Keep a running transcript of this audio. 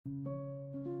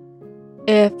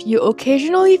If you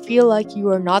occasionally feel like you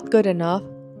are not good enough,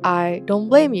 I don't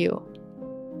blame you.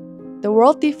 The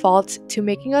world defaults to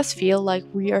making us feel like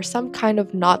we are some kind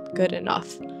of not good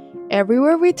enough.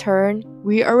 Everywhere we turn,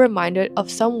 we are reminded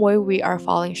of some way we are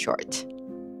falling short.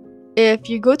 If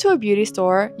you go to a beauty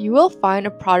store, you will find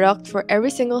a product for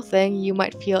every single thing you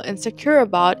might feel insecure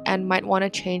about and might want to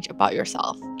change about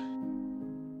yourself.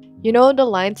 You know the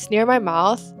lines near my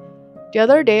mouth? The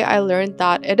other day I learned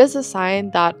that it is a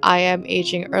sign that I am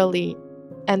aging early,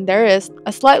 and there is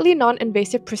a slightly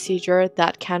non-invasive procedure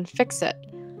that can fix it.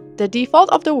 The default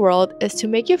of the world is to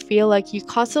make you feel like you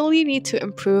constantly need to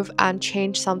improve and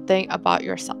change something about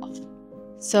yourself.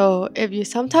 So, if you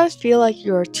sometimes feel like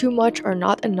you're too much or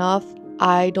not enough,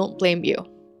 I don't blame you.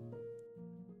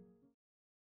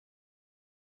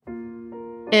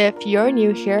 If you're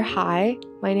new here, hi,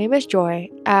 my name is Joy,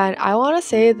 and I want to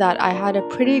say that I had a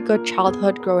pretty good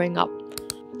childhood growing up.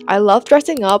 I love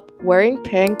dressing up, wearing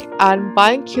pink, and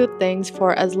buying cute things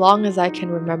for as long as I can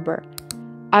remember.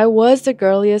 I was the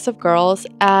girliest of girls,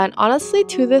 and honestly,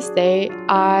 to this day,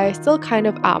 I still kind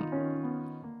of am.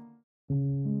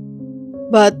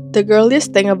 But the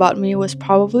girliest thing about me was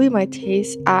probably my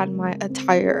taste and my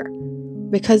attire,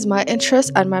 because my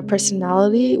interest and my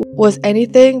personality was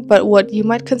anything but what you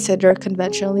might consider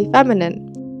conventionally feminine.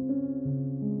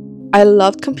 I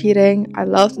loved competing, I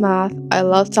loved math, I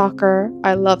loved soccer,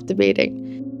 I loved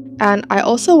debating, and I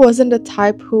also wasn't the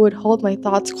type who would hold my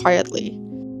thoughts quietly.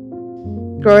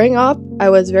 Growing up, I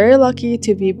was very lucky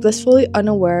to be blissfully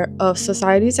unaware of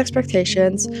society's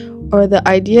expectations or the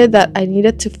idea that I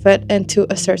needed to fit into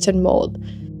a certain mold.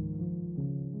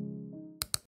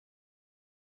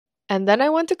 And then I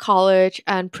went to college,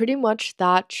 and pretty much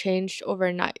that changed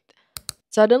overnight.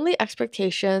 Suddenly,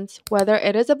 expectations, whether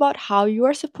it is about how you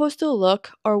are supposed to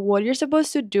look or what you're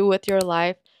supposed to do with your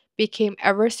life, became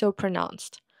ever so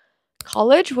pronounced.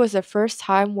 College was the first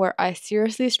time where I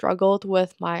seriously struggled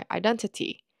with my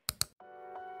identity.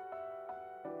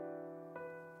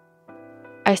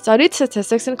 I studied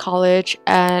statistics in college,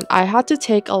 and I had to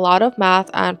take a lot of math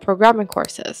and programming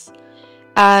courses.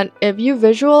 And if you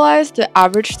visualize the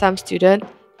average STEM student,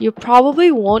 you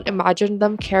probably won't imagine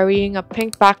them carrying a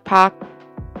pink backpack.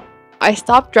 I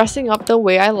stopped dressing up the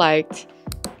way I liked,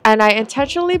 and I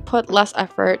intentionally put less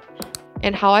effort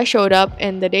in how I showed up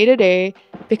in the day-to-day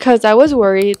because I was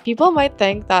worried people might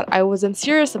think that I wasn't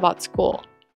serious about school.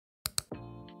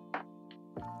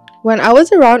 When I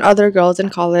was around other girls in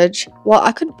college, while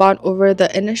I could bond over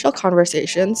the initial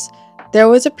conversations, there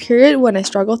was a period when I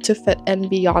struggled to fit in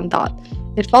beyond that.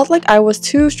 It felt like I was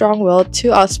too strong-willed,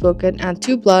 too outspoken, and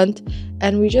too blunt,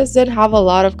 and we just didn't have a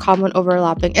lot of common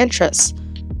overlapping interests.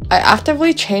 I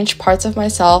actively changed parts of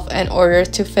myself in order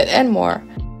to fit in more.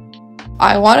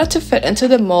 I wanted to fit into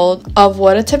the mold of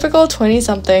what a typical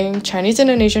 20-something Chinese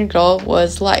Indonesian girl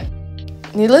was like.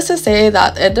 Needless to say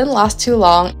that it didn't last too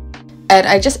long, and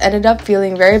I just ended up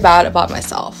feeling very bad about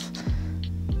myself.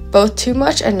 Both too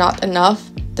much and not enough,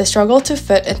 the struggle to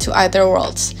fit into either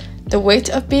worlds, the weight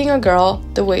of being a girl,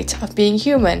 the weight of being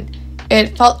human.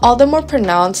 It felt all the more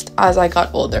pronounced as I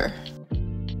got older.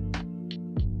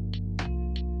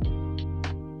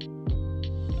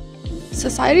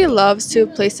 Society loves to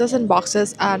place us in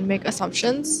boxes and make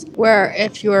assumptions, where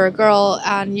if you're a girl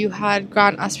and you had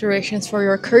grand aspirations for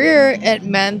your career, it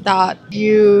meant that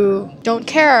you don't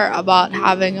care about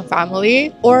having a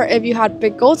family. Or if you had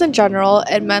big goals in general,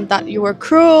 it meant that you were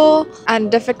cruel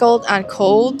and difficult and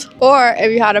cold. Or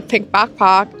if you had a pink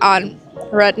backpack and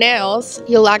red nails,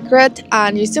 you lack grit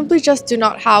and you simply just do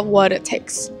not have what it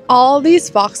takes. All these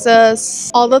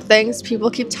boxes, all the things people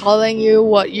keep telling you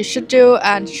what you should do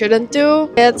and shouldn't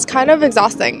do, it's kind of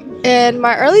exhausting. In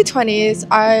my early 20s,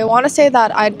 I want to say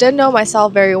that I didn't know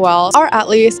myself very well, or at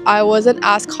least I wasn't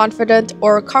as confident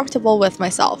or comfortable with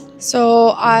myself. So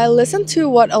I listened to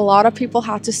what a lot of people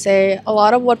had to say, a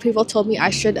lot of what people told me I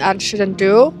should and shouldn't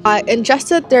do. I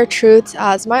ingested their truths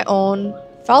as my own,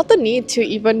 felt the need to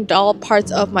even dull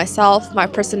parts of myself, my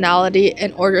personality,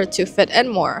 in order to fit in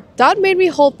more. That made me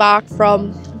hold back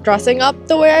from dressing up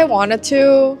the way I wanted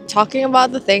to, talking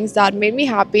about the things that made me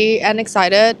happy and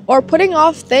excited, or putting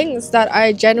off things that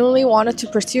I genuinely wanted to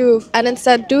pursue and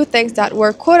instead do things that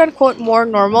were quote-unquote more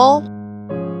normal.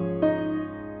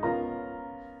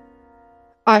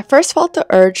 I first felt the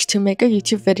urge to make a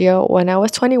YouTube video when I was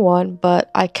 21,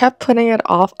 but I kept putting it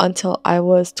off until I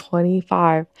was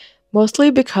 25.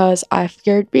 Mostly because I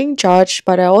feared being judged,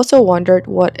 but I also wondered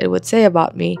what it would say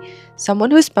about me.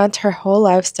 Someone who spent her whole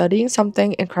life studying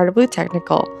something incredibly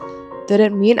technical. Did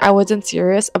it mean I wasn't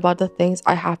serious about the things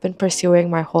I have been pursuing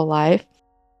my whole life?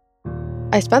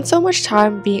 I spent so much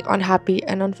time being unhappy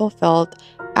and unfulfilled,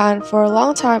 And for a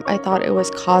long time, I thought it was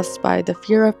caused by the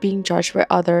fear of being judged by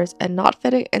others and not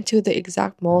fitting into the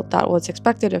exact mold that was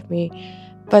expected of me.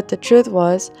 But the truth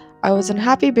was, I was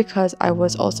unhappy because I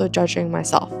was also judging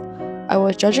myself. I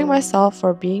was judging myself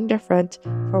for being different,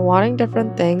 for wanting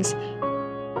different things.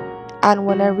 And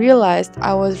when I realized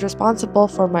I was responsible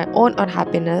for my own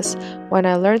unhappiness, when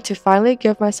I learned to finally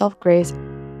give myself grace,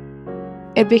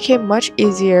 it became much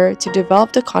easier to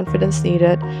develop the confidence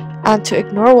needed and to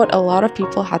ignore what a lot of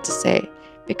people had to say,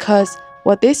 because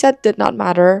what they said did not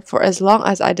matter for as long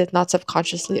as I did not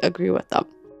subconsciously agree with them.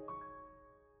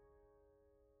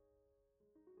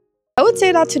 I would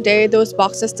say that today those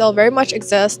boxes still very much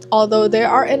exist, although they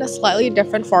are in a slightly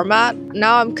different format.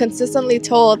 Now I'm consistently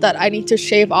told that I need to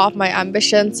shave off my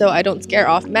ambition so I don't scare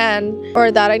off men,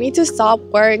 or that I need to stop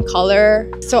wearing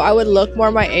color so I would look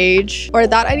more my age, or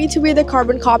that I need to be the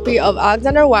carbon copy of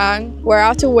Alexander Wang, where I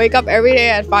have to wake up every day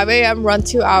at 5 a.m., run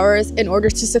 2 hours in order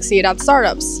to succeed at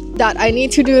startups. That I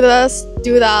need to do this,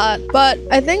 do that. But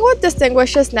I think what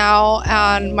distinguishes now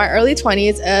and my early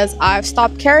 20s is I've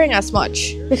stopped caring as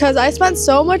much, because I spent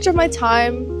so much of my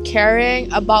time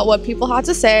caring about what people had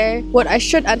to say, what I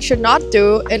should and should not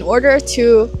do in order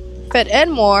to fit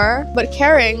in more, but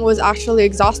caring was actually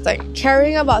exhausting.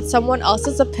 Caring about someone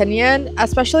else's opinion,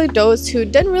 especially those who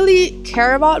didn't really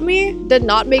care about me, did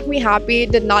not make me happy,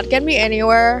 did not get me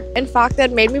anywhere. In fact,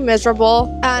 it made me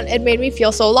miserable and it made me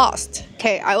feel so lost.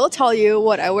 Okay, I will tell you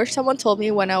what I wish someone told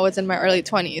me when I was in my early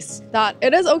 20s. That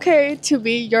it is okay to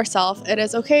be yourself. It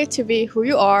is okay to be who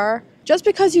you are. Just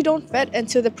because you don't fit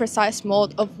into the precise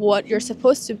mold of what you're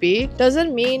supposed to be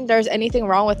doesn't mean there's anything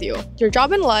wrong with you. Your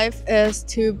job in life is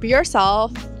to be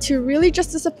yourself, to really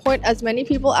just disappoint as many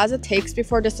people as it takes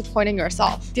before disappointing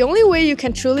yourself. The only way you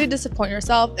can truly disappoint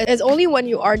yourself is only when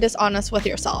you are dishonest with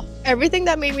yourself. Everything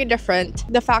that made me different,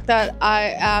 the fact that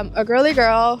I am a girly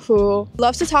girl who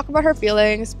loves to talk about her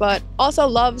feelings but also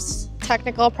loves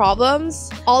technical problems,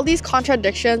 all these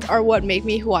contradictions are what make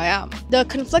me who I am. The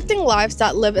conflicting lives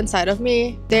that live inside of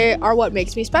me, they are what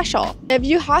makes me special. If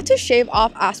you had to shave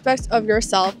off aspects of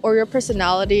yourself or your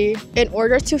personality in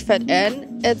order to fit in,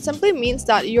 it simply means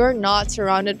that you're not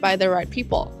surrounded by the right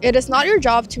people. It is not your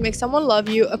job to make someone love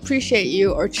you, appreciate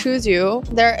you, or choose you.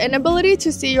 Their inability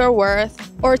to see your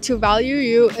worth or to value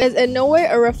you is in no way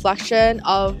a reflection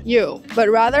of you, but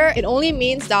rather it only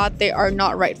means that they are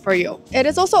not right for you. It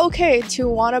is also okay to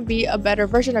want to be a better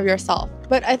version of yourself.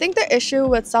 But I think the issue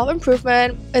with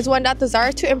self-improvement is when that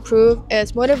desire to improve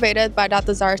is motivated by that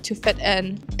desire to fit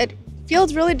in. It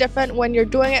feels really different when you're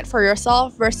doing it for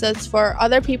yourself versus for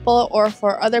other people or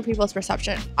for other people's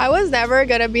perception. I was never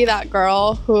gonna be that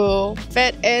girl who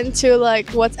fit into like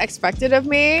what's expected of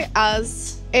me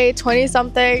as a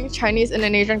 20-something Chinese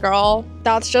Indonesian girl.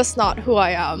 That's just not who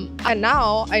I am. And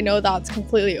now I know that's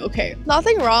completely okay.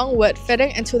 Nothing wrong with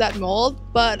fitting into that mold,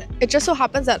 but it just so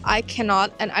happens that I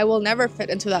cannot and I will never fit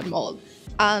into that mold.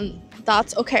 And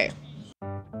that's okay.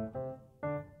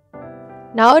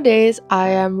 Nowadays, I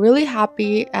am really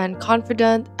happy and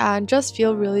confident and just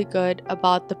feel really good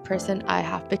about the person I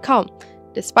have become,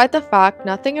 despite the fact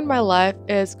nothing in my life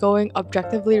is going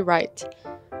objectively right.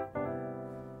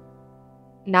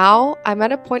 Now, I'm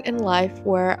at a point in life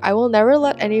where I will never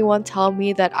let anyone tell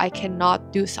me that I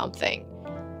cannot do something.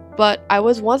 But I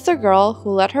was once the girl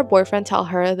who let her boyfriend tell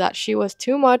her that she was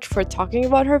too much for talking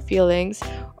about her feelings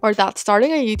or that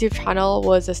starting a YouTube channel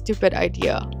was a stupid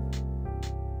idea.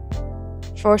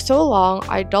 For so long,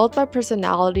 I dulled my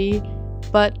personality,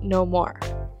 but no more.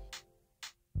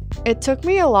 It took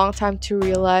me a long time to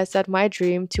realize that my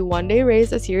dream to one day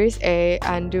raise a Series A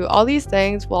and do all these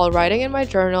things while writing in my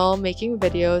journal, making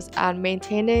videos, and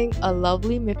maintaining a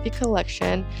lovely Miffy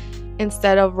collection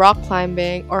instead of rock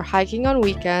climbing or hiking on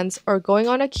weekends or going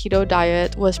on a keto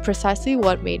diet was precisely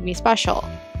what made me special.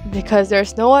 Because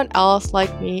there's no one else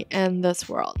like me in this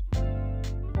world.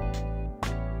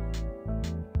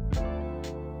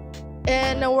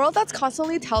 In a world that's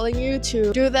constantly telling you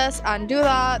to do this and do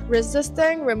that,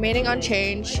 resisting, remaining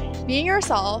unchanged, being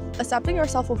yourself, accepting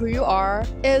yourself for who you are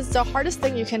is the hardest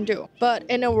thing you can do. But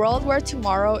in a world where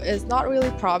tomorrow is not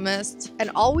really promised and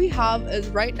all we have is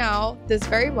right now, this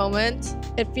very moment,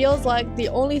 it feels like the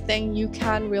only thing you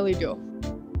can really do.